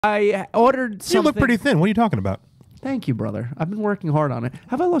I ordered something. You look pretty thin. What are you talking about? Thank you, brother. I've been working hard on it.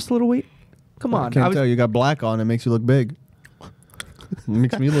 Have I lost a little weight? Come on. I can't tell. You got black on. It makes you look big. It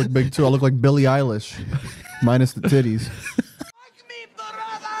makes me look big, too. I look like Billie Eilish, minus the titties.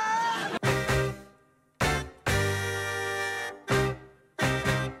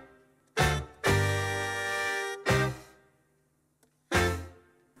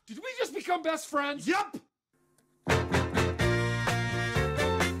 Did we just become best friends? Yep.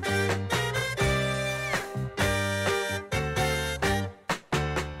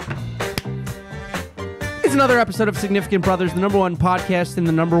 It's another episode of Significant Brothers, the #1 podcast in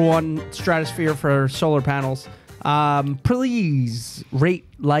the #1 stratosphere for solar panels. Please rate,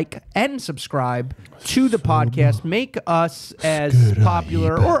 like, and subscribe to the podcast. Make us as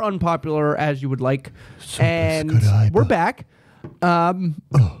popular or unpopular as you would like. And we're back.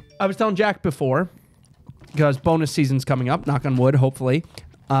 I was telling Jack before, because bonus season's coming up, knock on wood, hopefully.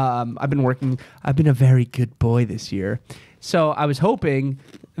 I've been a very good boy this year. So I was hoping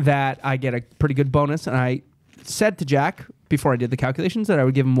that I get a pretty good bonus, and I said to Jack before I did the calculations that I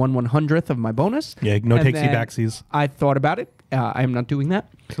would give him 1/100th of my bonus. Yeah, no And takesy then backsies. I thought about it. I am not doing that.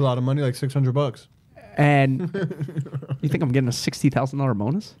 It's a lot of money, like $600. And you think I'm getting a $60,000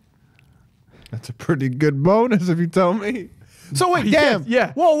 bonus? That's a pretty good bonus if you tell me. So wait, damn.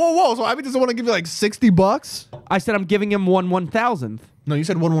 Yeah. Whoa. So I doesn't want to give you like $60? I said I'm giving him 1/1000th. No, you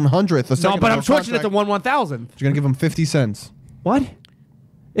said 1/100th. No, but I'm switching it to 1/1000th. You're going to give him 50 cents. What?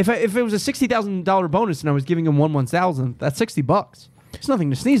 If it was a $60,000 bonus and I was giving him 1/1000th, that's $60. It's nothing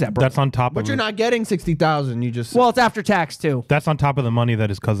to sneeze at, bro. That's on top But of you're not getting 60,000. You just... Well, it's after tax too. That's on top of the money that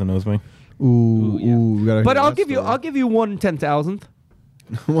his cousin owes me. Ooh, we gotta But hear I'll that give you story. 1/10,000th.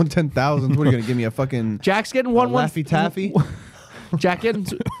 1/10,000. What are you going to give me? A fucking Jack's getting one Laffy Taffy? Jack getting.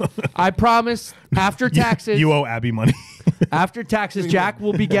 I promise. After taxes, You owe Abby money. after taxes, Jack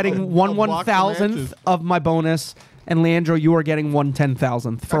will be getting block the 1/1000th ranches. of my bonus, and Leandro, you are getting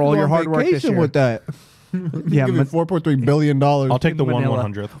 1/10,000th for all your hard work this year. with that. Yeah, Give me but $4.3 billion. I'll take the Manila.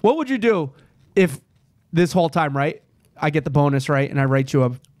 1/100th. What would you do if this whole time, right? I get the bonus, right, and I write you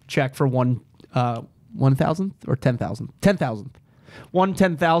a check for 1,000th or 10,000, 10,000th.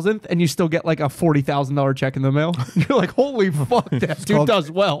 1/10,000th, and you still get like a $40,000 check in the mail. You're like, holy fuck, that dude called-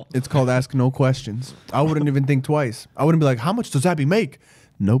 does well. It's called ask no questions. I wouldn't even think twice. I wouldn't be like, how much does Abby make?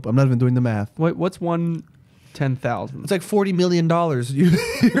 Nope, I'm not even doing the math. Wait, what's 1/10,000? It's like $40 million.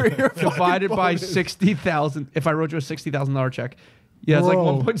 You're Divided by 60,000. If I wrote you a $60,000 check, yeah, it's like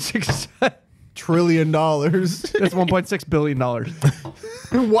Bro. 1.6. $1 trillion. That's $1.6 billion.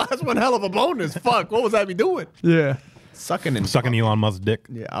 Wow, that's one hell of a bonus. Fuck, what was Abby doing? Yeah. Sucking and Sucking Elon Musk's dick.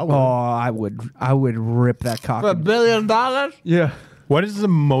 Yeah, I Oh, would. I would rip that cock. $1 billion? Yeah. What is the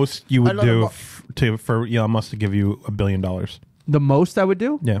most you would love do for Elon Musk to give you $1 billion? The most I would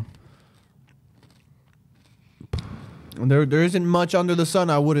do? Yeah. There isn't much under the sun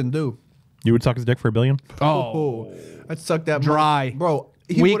I wouldn't do. You would suck his dick for $1 billion? Oh. I'd suck that Dry. Bro.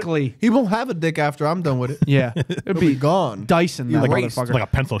 Weekly. He won't have a dick after I'm done with it. Yeah. It'd It'll be gone. Dyson, that Like motherfucker. a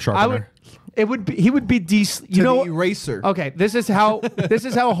pencil I would. sharpener. It would be. He would be you To know. the eraser. Okay. This is how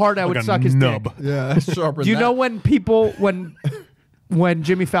hard I would Like a suck his nub. dick. Yeah, sharper Do you than know that. when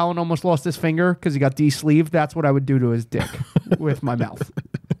Jimmy Fallon almost lost his finger because he got de-sleeved? That's what I would do to his dick with my mouth.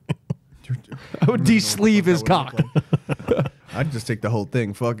 I would de-sleeve his cock. I'd just take the whole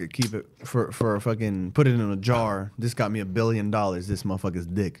thing. Fuck it. Keep it for a fucking. Put it in a jar. This got me $1 billion. This motherfucker's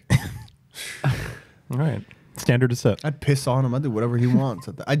dick. All right. Standard is set. I'd piss on him. I'd do whatever he wants.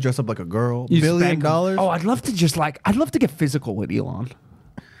 I'd dress up like a girl. You $1 billion? spank him. Oh, I'd love to get physical with Elon.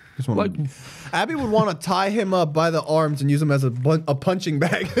 Just wanna- Abby would want to tie him up by the arms and use him as a punching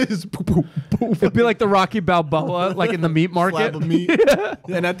bag. Just poof, poof, poof. It'd be like the Rocky Balboa, like in the meat market. Slab of meat.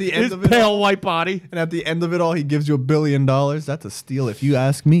 And at the end His of it pale all, white body. and at the end of it all, he gives you $1 billion. That's a steal, if you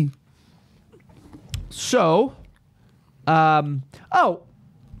ask me. So,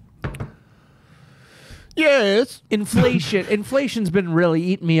 Yes. inflation. Inflation's been really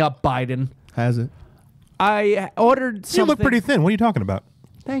eating me up, Biden. Has it? I ordered something. You look pretty thin. What are you talking about?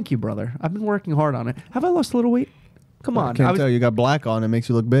 Thank you, brother. I've been working hard on it. Have I lost a little weight? Come on. I can't tell. You got black on. It makes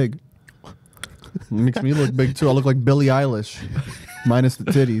you look big. It makes me look big too. I look like Billie Eilish, minus the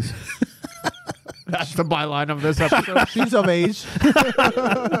titties. That's the byline of this episode. She's of age.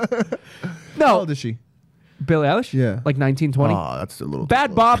 How No, old is she? Billie Eilish? Yeah. Like 1920? Oh, that's a little.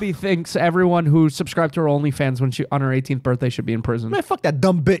 Bad Bobby thinks everyone who subscribed to her OnlyFans on her 18th birthday should be in prison. Man, fuck that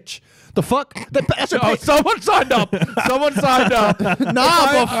dumb bitch. The fuck? That's Oh, someone signed up. Someone signed up.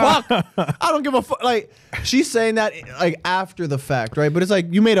 Nah, but fuck. I don't give a fuck. Like, she's saying that like after the fact, right? But it's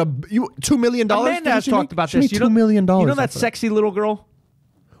like you made $2 million. Amanda has talked about She this. made $2 million. You know that off of sexy little girl?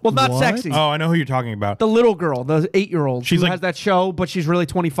 Well, not What? sexy. Oh, I know who you're talking about. The little girl, the 8-year-old. She's who like- has that show, but she's really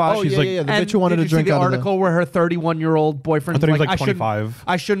 25. Oh, she's yeah, like, yeah, the and bitch who wanted did to you drink see the out of the- article where her 31-year-old boyfriend. I thought he was like I shouldn't- 25.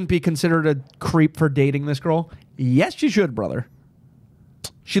 I shouldn't be considered a creep for dating this girl. Yes, you should, brother.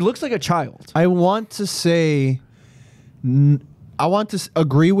 She looks like a child. I want to say, I want to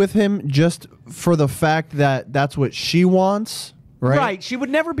agree with him just for the fact that that's what she wants, right? She would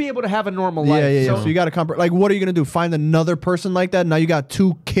never be able to have a normal Yeah, life. yeah, yeah. So you got to like, what are you gonna do? Find another person like that? Now you got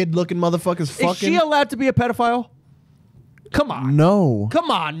 2 kid-looking motherfuckers fucking. Is she allowed to be a pedophile? Come on. No.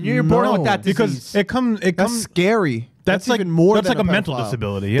 Come on. You're born No. with that disease. Because it comes. That's scary. That's like- even more that's than like a mental pedophile.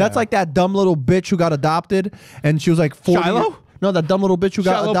 disability, yeah. That's like that dumb little bitch who got adopted, and she was like 40. Shiloh? No, that dumb little bitch who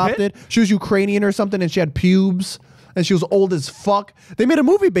got Shiloh adopted. She was Ukrainian or something, and she had pubes, and she was old as fuck. They made a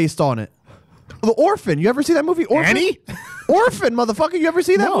movie based on it. The Orphan. You ever see that movie? Orphan? Annie? Orphan, motherfucker. You ever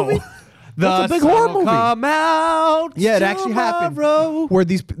see that No. movie? That's a big horror movie. Come out. Yeah, it actually happened. tomorrow. Where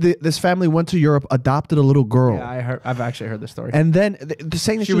this family went to Europe, adopted a little girl, Yeah, I've actually heard this story. and then the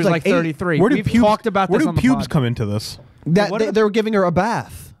saying that she was like 8. 33. Where do We've pubes, talked about where this do on the pubes pod. come into this? That What they, are- they were giving her a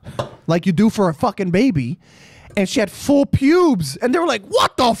bath, like you do for a fucking baby, and she had full pubes, and they were like,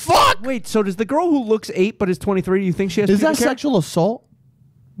 "What the fuck? Wait, so does the girl who looks 8 but is 23? Do you think she has? Is that pubic hair? sexual assault?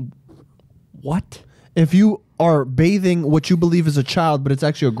 What? If you are bathing what you believe is a child, but it's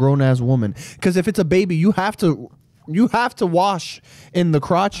actually a grown ass woman, because if it's a baby, you have to wash in the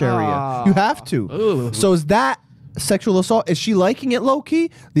crotch area. You have to. Ooh. So is that sexual assault? Is she liking it low key?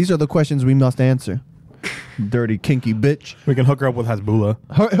 These are the questions we must answer. Dirty kinky bitch. We can hook her up with Hasbulla.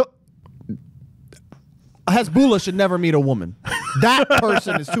 Hasbulla should never meet a woman. That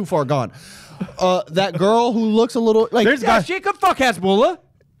person is too far gone. That girl who looks a little like Yeah, she could fuck Hasbulla.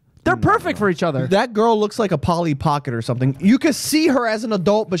 They're perfect for each other. that girl looks like a Polly Pocket or something. You could see her as an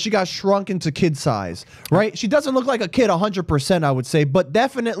adult, but she got shrunk into kid size, right? She doesn't look like a kid 100%, I would say, but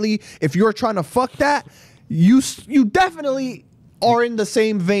definitely if you're trying to fuck that, you definitely are in the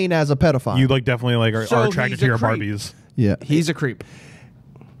same vein as a pedophile. You like definitely like are So attracted he's to a your creep. Barbies. yeah. He's a creep.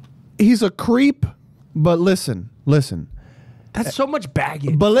 He's a creep, but listen. That's so much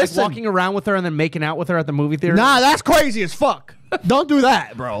baggage. But Like listen. walking around with her and then making out with her at the movie theater. Nah, that's crazy as fuck. Don't do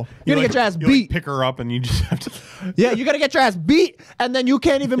that, bro. You're gonna get your ass You, beat. pick her up and you just have to. Yeah, you gotta get your ass beat, and then you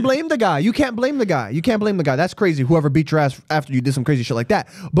can't even blame the guy. You can't blame the guy. That's crazy. Whoever beat your ass after you did some crazy shit like that.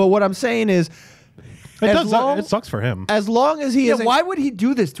 But what I'm saying is, It sucks for him. as long as he Yeah, isn't, why would he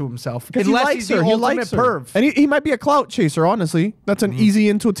do this to himself? because he Unless likes he's her. the He ultimate likes her. perv. And he might be a clout chaser. Honestly, that's an easy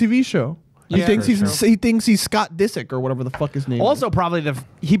into a TV show. He Yeah, thinks for he thinks he's Scott Disick or whatever the fuck his name is. Also, probably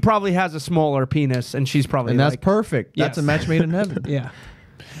he probably has a smaller penis, and she's probably And that's like, perfect. That's a Yes. match made in heaven. Yeah.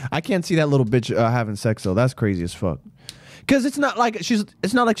 I can't see that little bitch having sex though. That's crazy as fuck. Because it's not like she's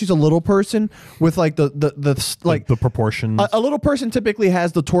a little person with like the like the proportions. a little person typically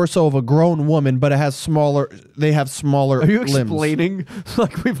has the torso of a grown woman, but it has smaller. They have smaller. Are you limbs. explaining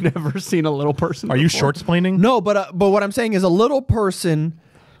like we've never seen a little person? Are you before? short-splaining? No, but what I'm saying is a little person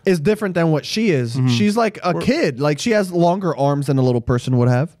is different than what she is. She's like a kid. Like she has longer arms than a little person would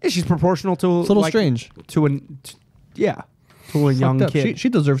have. Yeah, she's proportional to. It's a little like, strange. To a young Fucked up. kid. She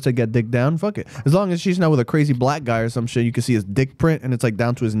deserves to get dick down. Fuck it. As long as she's not with a crazy black guy or some shit, you can see his dick print and it's like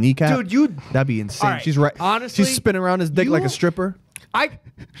down to his kneecap. Dude, that'd be insane. All right, She's right. honestly, she's spinning around his dick like a stripper.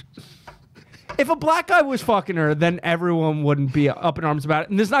 If a black guy was fucking her, then everyone wouldn't be up in arms about it.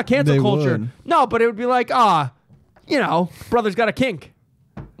 And there's not cancel They culture. would. No, but it would be like, brother's got a kink.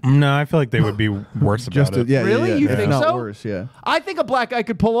 No, I feel like they would be worse about it. Really? You If think not so? worse, yeah. I think a black guy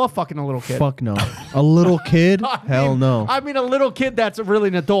could pull off fucking a little kid. Fuck no. A little kid? I Hell mean- no. I mean, a little kid that's really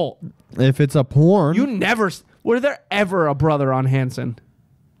an adult. If it's a porn, You never. Were there ever a brother on Hanson?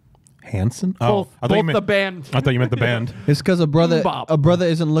 Hanson? Both, I thought you both meant the band. I thought you meant the band. it's because a brother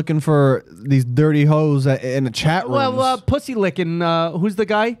isn't looking for these dirty hoes in the chat rooms. Well, pussy licking. Who's the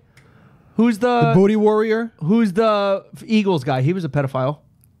guy? Who's the Booty warrior? Who's the Eagles guy? He was a pedophile.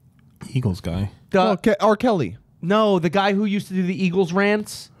 Eagles guy. R. Kelly. No, the guy who used to do the Eagles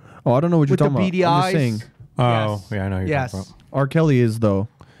rants Oh, I don't know what you're with the talking about. beady I'm eyes. just saying. Oh, Yes. yeah, I know who you're Yes. talking about. R. Kelly is, though.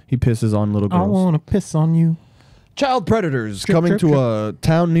 He pisses on little I girls. want to piss on you. Child predators Drip, coming drip, to drip. a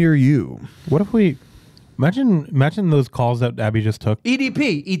town near you. What if we imagine those calls that Abby just took?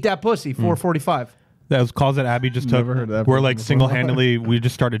 EDP, eat that pussy. 445. Those calls that Abby just took. Never heard that Where before. like single-handedly we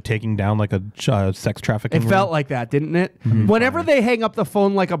just started taking down like a sex trafficking. It felt like that, didn't it? Whenever they hang up the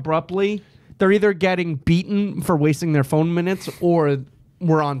phone like abruptly, they're either getting beaten for wasting their phone minutes or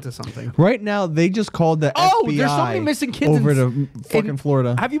we're on to something. Right now, they just called the Oh, FBI there's so many missing kids over in- to fucking in-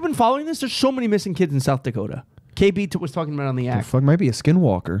 Florida. Have you been following this? There's so many missing kids in South Dakota. KB was talking about it on the The act. fuck might be a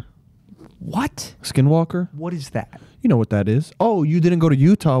skinwalker. What? Skinwalker? What is that? You know what that is. Oh, you didn't go to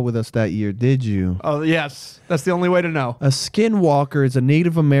Utah with us that year, did you? Oh, yes. That's the only way to know. A skinwalker is a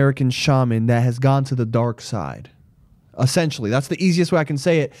Native American shaman that has gone to the dark side. Essentially, that's the easiest way I can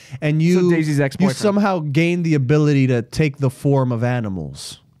say it. And So Daisy's you ex-boyfriend. somehow gain the ability to take the form of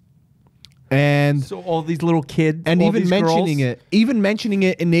animals. And So all these little kids, and all even these mentioning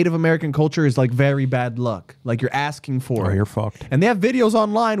it in Native American culture is like very bad luck. Like you're asking for Oh, it. you're fucked. And they have videos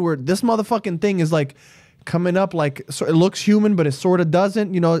online where this motherfucking thing is like coming up like so it looks human, but it sort of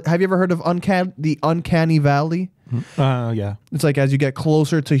doesn't. You know, have you ever heard of the uncanny valley? Yeah. It's like as you get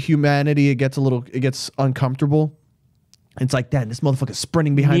closer to humanity, it gets uncomfortable. It's like that. This motherfucker's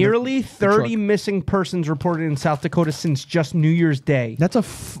sprinting behind. Nearly the 30 truck. missing persons reported in South Dakota since just New Year's Day. That's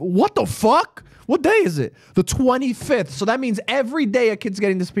what the fuck? What day is it? The 25th. So that means every day a kid's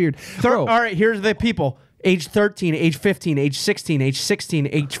getting disappeared. Bro, All right, here's the people. Age 13, age 15, age 16, age 16,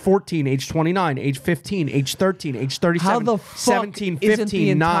 age 14, age 29, age 15, age 13, age 37, How the fuck 17, isn't 15,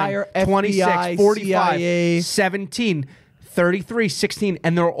 the 9, entire 26, FBI, 45, CIA 17, 33, 16,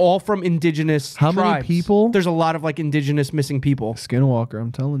 and they're all from indigenous How many tribes. people? There's a lot of like indigenous missing people. Skinwalker,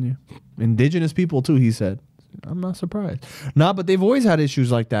 I'm telling you. Indigenous people too, he said. I'm not surprised. Nah, but they've always had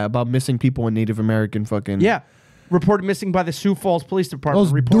issues like that about missing people in Native American fucking... Yeah. Reported missing by the Sioux Falls Police Department.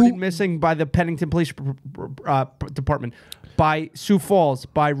 Those Reported dude- missing by the Pennington Police Department. By Sioux Falls.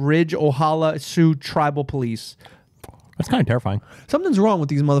 By Ridge, Ohala, Sioux Tribal Police. That's kind of terrifying. Something's wrong with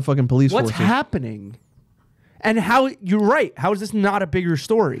these motherfucking police What's forces. happening? And how, you're right, how is this not a bigger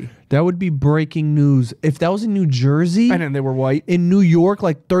story? That would be breaking news. If that was in New Jersey, And then they were white. in New York,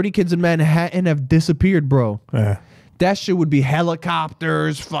 like 30 kids in Manhattan have disappeared, bro. Yeah. That shit would be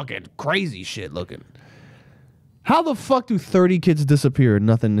helicopters, fucking crazy shit looking. How the fuck do 30 kids disappear and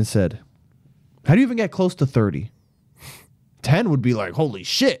nothing is said? How do you even get close to 30? 10 would be like, holy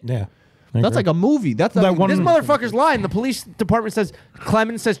shit. Yeah. That's like a movie. That's That not one- This motherfucker's lying. The police department says,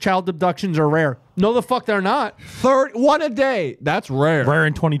 Clemens says child abductions are rare. No, the fuck they're not. 1 a day. That's rare. rare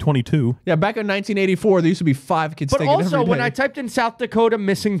in 2022. Yeah, back in 1984, there used to be 5 kids But taken also, every day. when I typed in South Dakota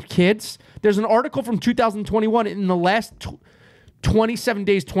missing kids, there's an article from 2021. In the last 27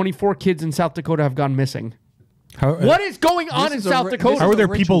 days, 24 kids in South Dakota have gone missing. What is going on in is a South ri- Dakota? this How is are there a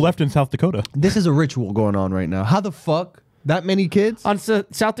people ritual. left in South Dakota? This is a ritual going on right now. How the fuck? That many kids? On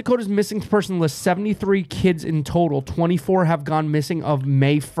South Dakota's missing person list, 73 kids in total. 24 have gone missing of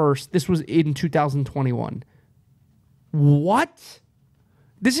May 1st. This was in 2021. What?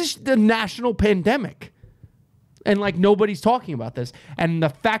 This is the national pandemic. And like nobody's talking about this. And the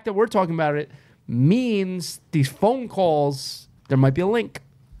fact that we're talking about it means these phone calls, there might be a link.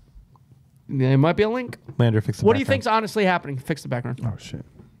 There might be a link. Lander, fix the What do you background. think's honestly happening? Fix the background. Oh, shit.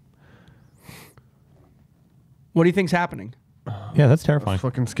 What do you think's happening? Yeah, that's terrifying.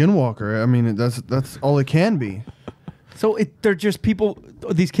 Fucking Skinwalker. I mean, that's all it can be. So they're just people,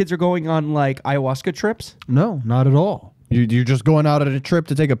 these kids are going on like ayahuasca trips? No, not at all. You're just going out on a trip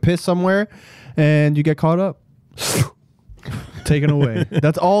to take a piss somewhere, and you get caught up. Taken away.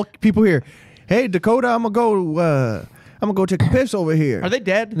 That's all people hear. Hey, Dakota, I'm gonna go take a piss over here. Are they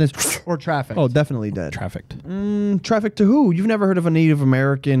dead And it's- or trafficked? Oh, definitely dead. Trafficked. Traffic to who? You've never heard of a Native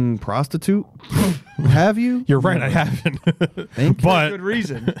American prostitute? Have you? You're right, I haven't. Thank you. But good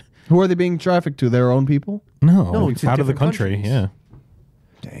reason. Who are they being trafficked to? Their own people? no, it's in out of the different country. countries. Yeah.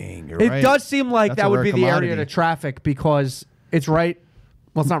 Dang, you're It right. does seem like That's that a would rare be the area commodity. to traffic because it's right.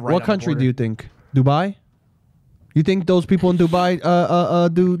 Well, it's not right. What country do you think? Dubai? You think those people in Dubai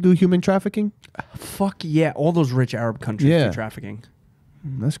do human trafficking? Fuck yeah! All those rich Arab countries Yeah. do trafficking.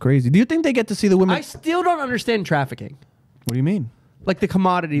 That's crazy. Do you think they get to see the women? I still don't understand trafficking. What do you mean? Like the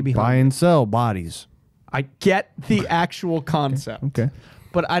commodity behind. Buy and sell bodies. I get the actual concept. Okay.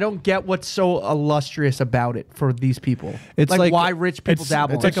 But I don't get what's so illustrious about it for these people. It's like- why rich people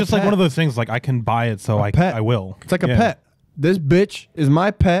dabble. It's just like one of those things. Like I can buy it, so pet. I will. It's like a Yeah. pet. This bitch is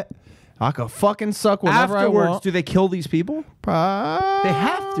my pet. I could fucking suck whenever I Afterwards, want. do they kill these people? They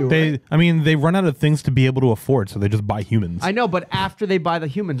have to. right? I mean, they run out of things to be able to afford, so they just buy humans. I know, but after they buy the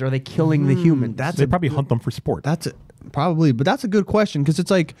humans, are they killing the humans? They probably hunt them for sport. That's it. Probably, but that's a good question because it's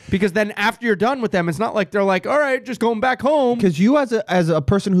like because then after you're done with them, it's not like they're like, all right, just going back home. because you as a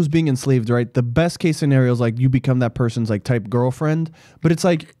person who's being enslaved, right? The best case scenario is like you become that person's like type girlfriend, but it's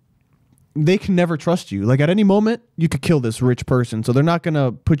like they can never trust you. Like at any moment, you could kill this rich person, so they're not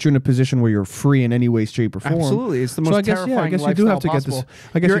gonna put you in a position where you're free in any way, shape, or form. Absolutely, it's the most So I guess, terrifying. yeah, I guess you do have to lifestyle get this.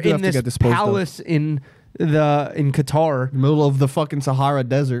 possible. I guess you're you do in have to this get disposed of. palace in Qatar. Middle of the fucking Sahara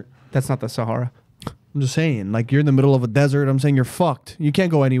Desert. That's not the Sahara. I'm just saying, like you're in the middle of a desert. I'm saying you're fucked. You can't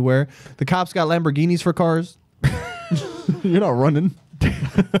go anywhere. The cops got Lamborghinis for cars. You're not running.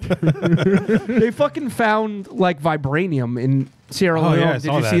 They fucking found like vibranium in Sierra Leone. I Did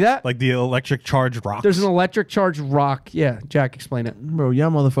saw you see that? Like the electric charged rocks. There's an electric charged rock. Yeah, Jack, explain it. Bro,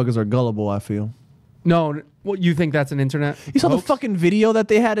 y'all motherfuckers are gullible, I feel. No, what you think that's an internet? You saw the hoax? fucking video that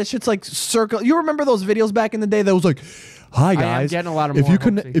they had? It's shit's like circle. You remember those videos back in the day that was like, "Hi am guys, getting a lot of if more you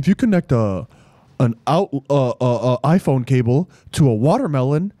hoaxy. if you connect an iPhone cable to a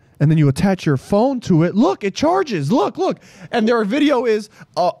watermelon and then you attach your phone to it, look, it charges. Look." And their video is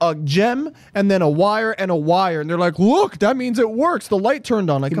a gem and then a wire and a wire, and they're like, "Look, that means it works. The light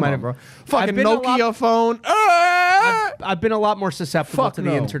turned on." Like, come might on, have- bro. I've Fucking been a lot- Nokia phone. I've been a lot more susceptible Fuck to the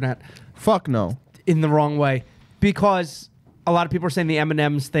no. internet Fuck no. in the wrong way because a lot of people are saying the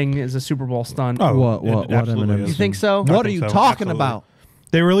M&M's thing is a Super Bowl stunt. Oh, What absolutely M&Ms? is. You think so? I What are think you so, talking absolutely. about?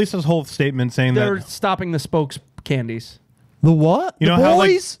 They released this whole statement saying They're that stopping the spokes candies The what? You the know how, like-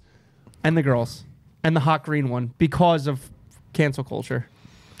 boys? and the girls and the hot green one because of cancel culture.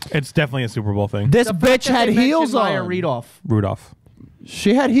 it's definitely a Super Bowl thing. This The bitch fact that had they heels mentioned Maya on. Rudolph. Rudolph.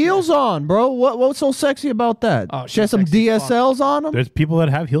 She had heels on, bro. What's so sexy about that? Oh, she had she's some sexy as fuck. DSLs on them. There's people that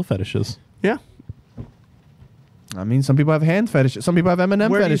have heel fetishes. Yeah. I mean, some people have hand fetishes. Some people have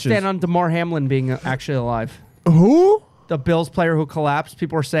M&M Where fetishes. do you stand on DeMar Hamlin being actually alive? Who? The Bills player who collapsed.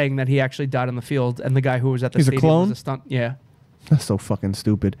 People are saying that he actually died on the field, and the guy who was at the He's a stadium clone? was a stunt. Yeah. That's so fucking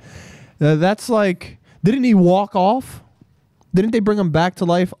stupid. That's like, didn't he walk off? Didn't they bring him back to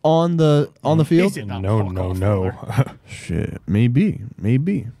life on the field? No. Shit, maybe.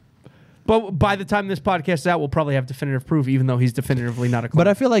 But by the time this podcast is out, we'll probably have definitive proof, even though he's definitively not a clone. But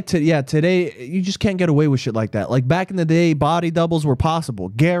I feel like today you just can't get away with shit like that. Like back in the day, body doubles were possible,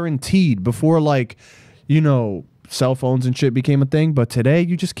 guaranteed. Before cell phones and shit became a thing. But today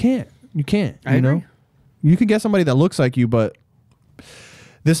you just can't. You can't. I agree. Know, you could get somebody that looks like you, but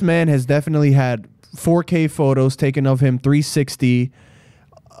this man has definitely had 4K photos taken of him, 360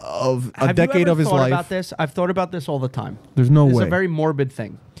 of a Have decade you ever of his thought life. about this? I've thought about this all the time. There's no It's way. a very morbid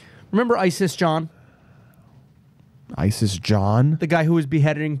thing. Remember ISIS John, ISIS John. the guy who was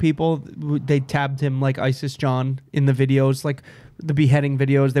beheading people? They tabbed him like ISIS John in the videos, like the beheading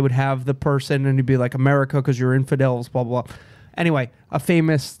videos. They would have the person and he'd be like, America, because you're infidels, blah, blah, blah. Anyway,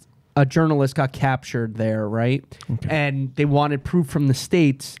 a journalist got captured there, right? Okay. And they wanted proof from the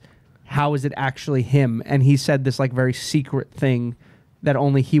States. How is it actually him? And he said this like very secret thing that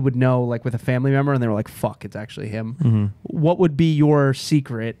only he would know, like with a family member. And they were like, fuck, it's actually him. Mm-hmm. What would be your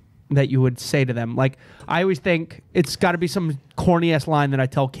secret that you would say to them? Like, I always think it's got to be some corny ass line that I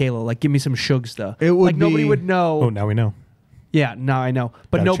tell Kayla, like, give me some Shugsta. It would like nobody be- would know. Oh, now we know. Yeah, now I know,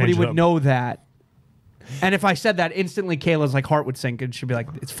 but Gotta nobody change it would up. know that. And if I said that instantly, Kayla's like heart would sink, and she'd be like,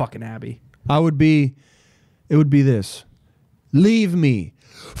 "It's fucking Abby." It would be this. Leave me.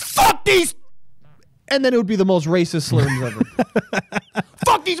 Fuck these. And then it would be the most racist slurs ever.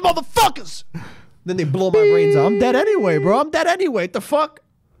 Fuck these motherfuckers. Then they blow my brains out. I'm dead anyway, bro. I'm dead anyway. What the fuck?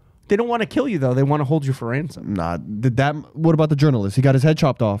 They don't want to kill you though; they want to hold you for ransom. Nah, what about the journalist? He got his head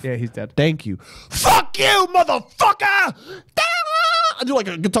chopped off. Yeah, he's dead. Thank you. Fuck you, motherfucker! I do like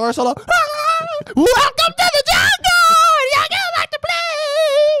a guitar solo. Welcome to the jungle! Y'all like to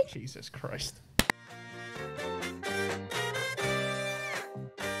play! Jesus Christ.